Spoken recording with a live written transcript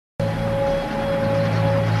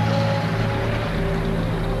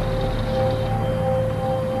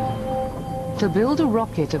To build a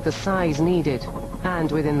rocket of the size needed,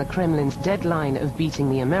 and within the Kremlin's deadline of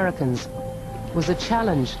beating the Americans, was a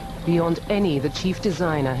challenge beyond any the chief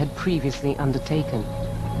designer had previously undertaken.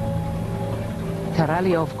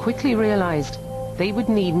 Korolyov quickly realized they would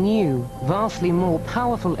need new, vastly more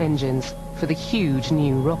powerful engines for the huge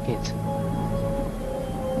new rocket.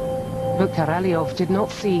 But Korolyov did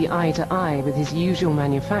not see eye to eye with his usual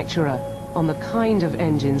manufacturer on the kind of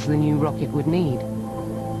engines the new rocket would need.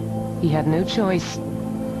 He had no choice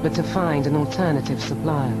but to find an alternative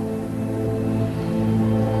supplier.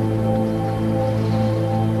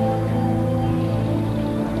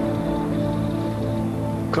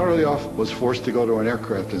 Korolyov was forced to go to an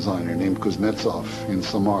aircraft designer named Kuznetsov in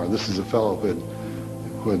Samara. This is a fellow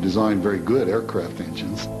who had designed very good aircraft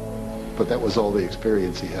engines, but that was all the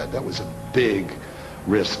experience he had. That was a big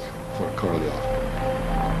risk for Korolyov.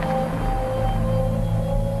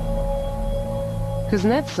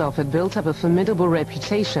 Kuznetsov had built up a formidable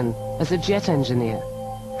reputation as a jet engineer,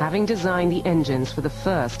 having designed the engines for the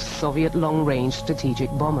first Soviet long-range strategic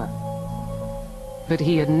bomber. But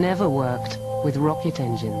he had never worked with rocket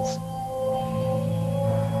engines.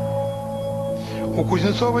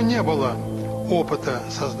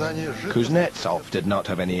 Kuznetsov did not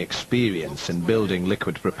have any experience in building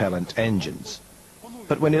liquid propellant engines,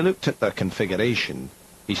 but when he looked at their configuration,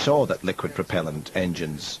 he saw that liquid propellant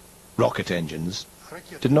engines, rocket engines,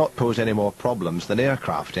 did not pose any more problems than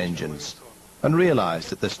aircraft engines, and realized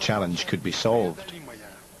that this challenge could be solved.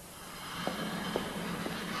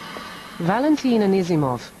 Valentin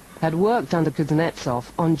Anisimov had worked under Kuznetsov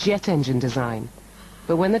on jet engine design,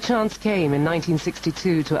 but when the chance came in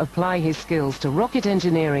 1962 to apply his skills to rocket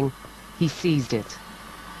engineering, he seized it.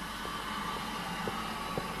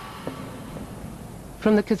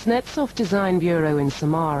 From the Kuznetsov Design Bureau in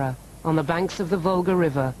Samara, on the banks of the Volga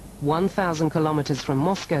River, 1,000 kilometers from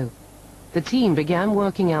Moscow, the team began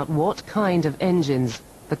working out what kind of engines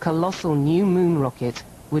the colossal new moon rocket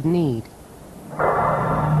would need.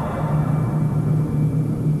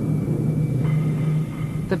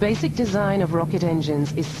 The basic design of rocket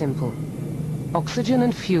engines is simple. Oxygen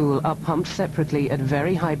and fuel are pumped separately at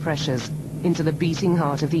very high pressures into the beating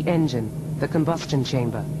heart of the engine, the combustion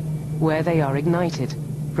chamber, where they are ignited,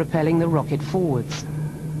 propelling the rocket forwards.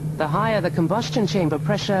 The higher the combustion chamber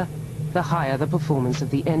pressure, the higher the performance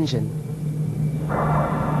of the engine.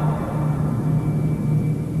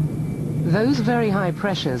 Those very high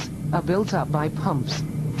pressures are built up by pumps,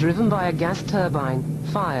 driven by a gas turbine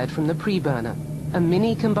fired from the preburner, a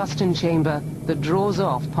mini combustion chamber that draws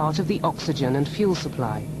off part of the oxygen and fuel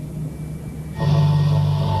supply.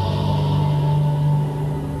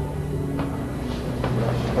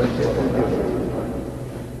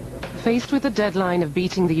 Faced with the deadline of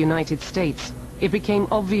beating the United States, it became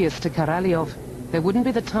obvious to Korolyov there wouldn't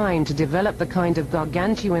be the time to develop the kind of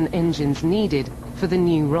gargantuan engines needed for the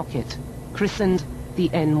new rocket, christened the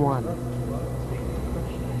N1.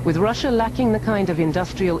 With Russia lacking the kind of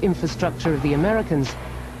industrial infrastructure of the Americans,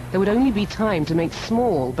 there would only be time to make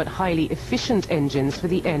small but highly efficient engines for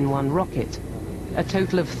the N1 rocket, a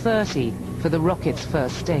total of 30 for the rocket's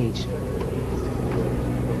first stage.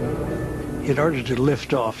 In order to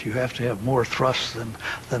lift off, you have to have more thrust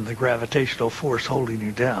than the gravitational force holding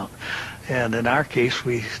you down. And in our case,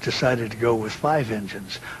 we decided to go with 5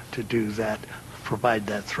 engines to do that, provide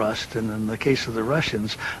that thrust. And in the case of the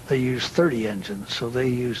Russians, they used 30 engines. So they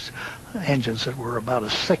used engines that were about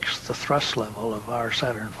 1/6 the thrust level of our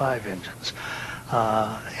Saturn V engines.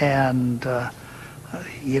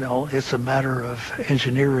 You know, it's a matter of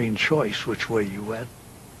engineering choice which way you went.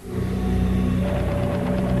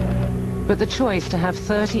 But the choice to have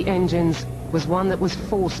 30 engines was one that was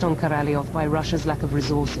forced on Korolyov by Russia's lack of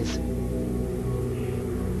resources.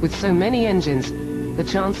 With so many engines, the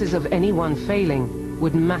chances of any one failing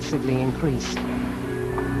would massively increase.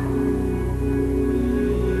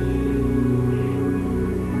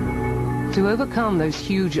 To overcome those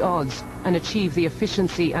huge odds and achieve the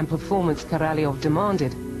efficiency and performance Korolyov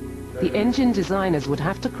demanded, the engine designers would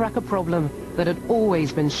have to crack a problem that had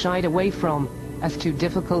always been shied away from as too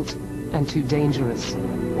difficult and too dangerous.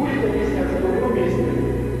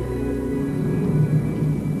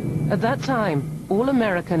 At that time, all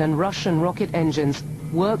American and Russian rocket engines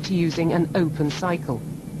worked using an open cycle,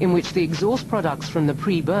 in which the exhaust products from the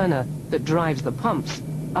pre-burner that drives the pumps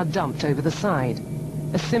are dumped over the side.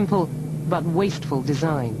 A simple but wasteful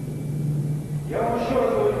design.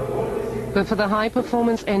 But for the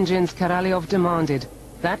high-performance engines Korolyov demanded,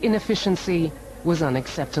 that inefficiency was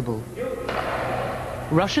unacceptable.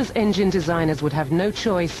 Russia's engine designers would have no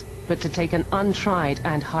choice but to take an untried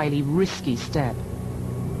and highly risky step.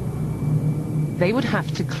 They would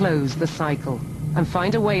have to close the cycle and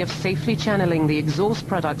find a way of safely channeling the exhaust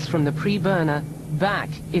products from the pre-burner back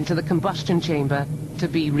into the combustion chamber to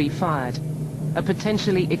be refired. A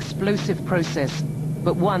potentially explosive process,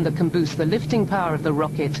 but one that can boost the lifting power of the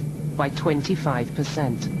rocket by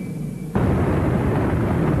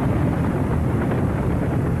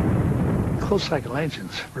 25%. Closed-cycle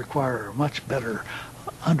engines require a much better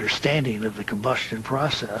understanding of the combustion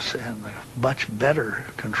process and a much better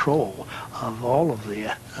control of all of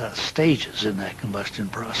the stages in that combustion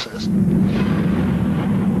process.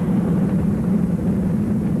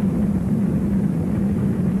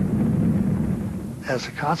 As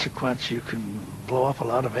a consequence, you can blow up a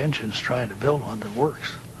lot of engines trying to build one that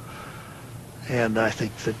works. And I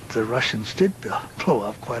think that the Russians did blow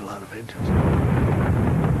up quite a lot of engines.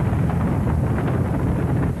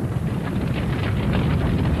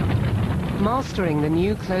 Mastering the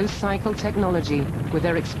new closed-cycle technology with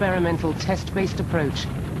their experimental test-based approach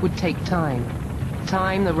would take time.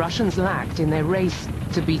 Time the Russians lacked in their race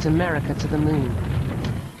to beat America to the moon.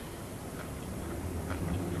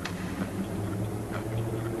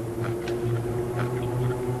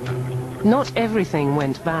 Not everything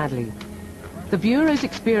went badly. The Bureau's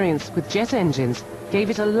experience with jet engines gave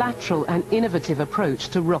it a lateral and innovative approach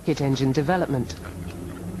to rocket engine development.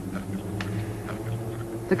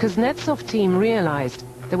 The Kuznetsov team realized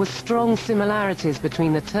there were strong similarities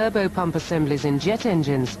between the turbopump assemblies in jet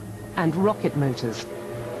engines and rocket motors.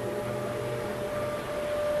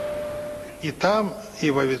 In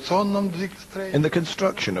the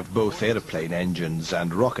construction of both airplane engines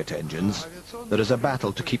and rocket engines, there is a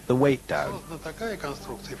battle to keep the weight down.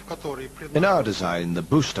 In our design, the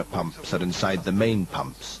booster pumps are inside the main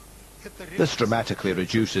pumps. This dramatically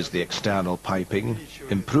reduces the external piping,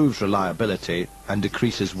 improves reliability, and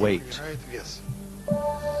decreases weight.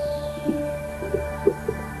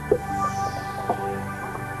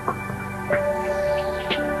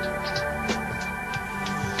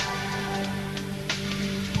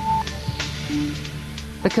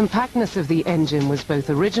 The compactness of the engine was both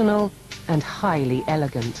original and highly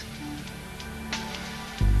elegant.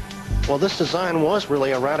 Well, this design was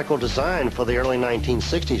really a radical design for the early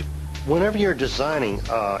 1960s. Whenever you're designing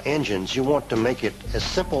engines, you want to make it as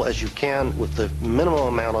simple as you can with the minimum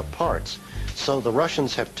amount of parts. So the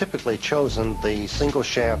Russians have typically chosen the single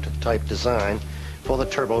shaft type design for the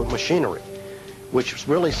turbo machinery, which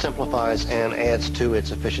really simplifies and adds to its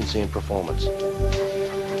efficiency and performance.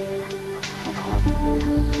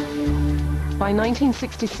 By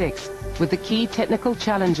 1966, with the key technical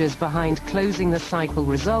challenges behind closing the cycle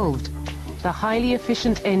resolved, the highly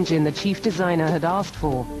efficient engine the chief designer had asked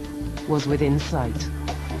for was within sight.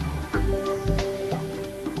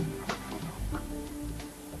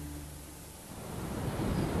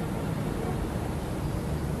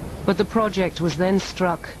 But the project was then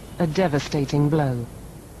struck a devastating blow.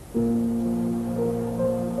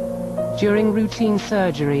 During routine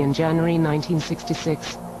surgery in January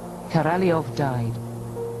 1966, Korolyov died.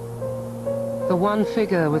 The one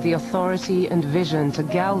figure with the authority and vision to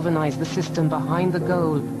galvanize the system behind the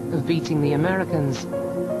goal of beating the Americans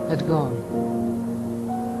had gone.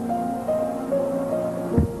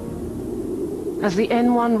 As the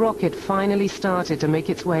N-1 rocket finally started to make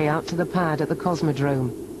its way out to the pad at the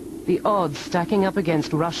Cosmodrome, the odds stacking up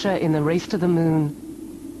against Russia in the race to the moon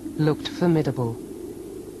looked formidable.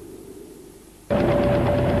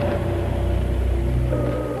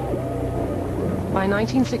 By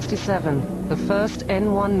 1967, the first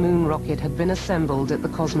N-1 moon rocket had been assembled at the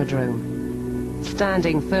Cosmodrome.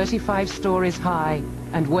 Standing 35 stories high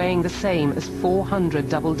and weighing the same as 400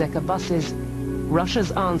 double-decker buses,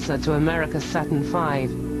 Russia's answer to America's Saturn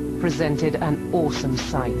V presented an awesome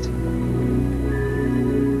sight.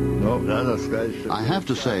 I have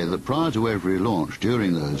to say that prior to every launch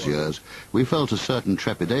during those years, we felt a certain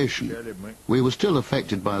trepidation. We were still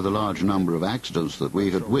affected by the large number of accidents that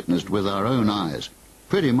we had witnessed with our own eyes,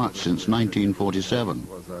 pretty much since 1947.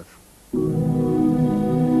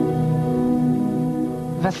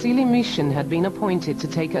 Vasily Mishin had been appointed to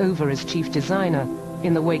take over as chief designer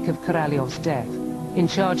in the wake of Korolyov's death, in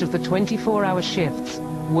charge of the 24-hour shifts,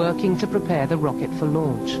 working to prepare the rocket for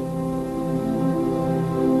launch.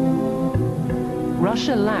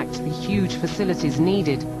 Russia lacked the huge facilities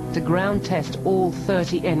needed to ground test all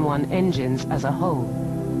 30 N-1 engines as a whole.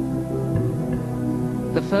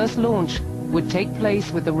 The first launch would take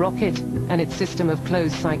place with the rocket and its system of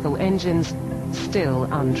closed-cycle engines still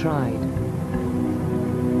untried.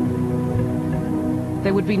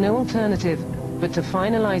 There would be no alternative but to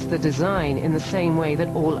finalize the design in the same way that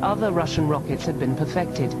all other Russian rockets had been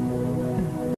perfected,